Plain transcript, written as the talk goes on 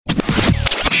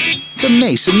The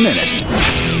Mason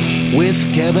Minute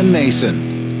with Kevin Mason.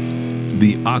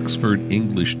 The Oxford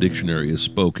English Dictionary is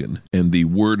spoken, and the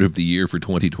word of the year for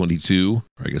 2022,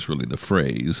 or I guess really the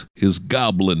phrase, is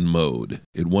Goblin mode.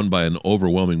 It won by an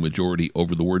overwhelming majority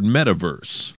over the word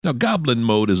metaverse. Now, Goblin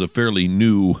mode is a fairly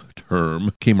new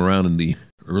term, came around in the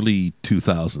early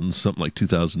 2000s, something like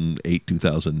 2008,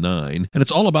 2009, and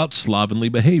it's all about slovenly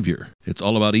behavior. It's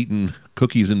all about eating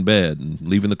cookies in bed and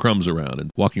leaving the crumbs around and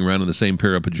walking around in the same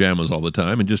pair of pajamas all the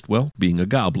time and just, well, being a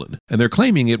goblin. And they're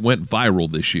claiming it went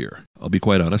viral this year. I'll be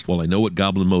quite honest, while I know what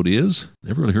goblin mode is,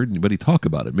 never really heard anybody talk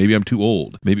about it. Maybe I'm too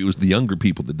old. Maybe it was the younger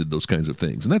people that did those kinds of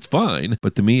things, and that's fine.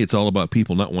 But to me, it's all about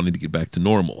people not wanting to get back to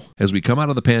normal. As we come out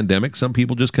of the pandemic, some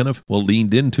people just kind of,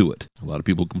 leaned into it. A lot of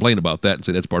people complain about that and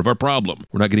say that's part of our problem.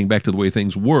 We're not getting back to the way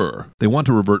things were. They want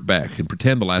to revert back and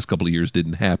pretend the last couple of years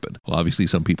didn't happen. Well, obviously,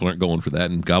 some people aren't going for that,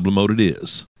 and goblin mode it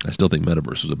is. I still think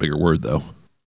metaverse is a bigger word, though.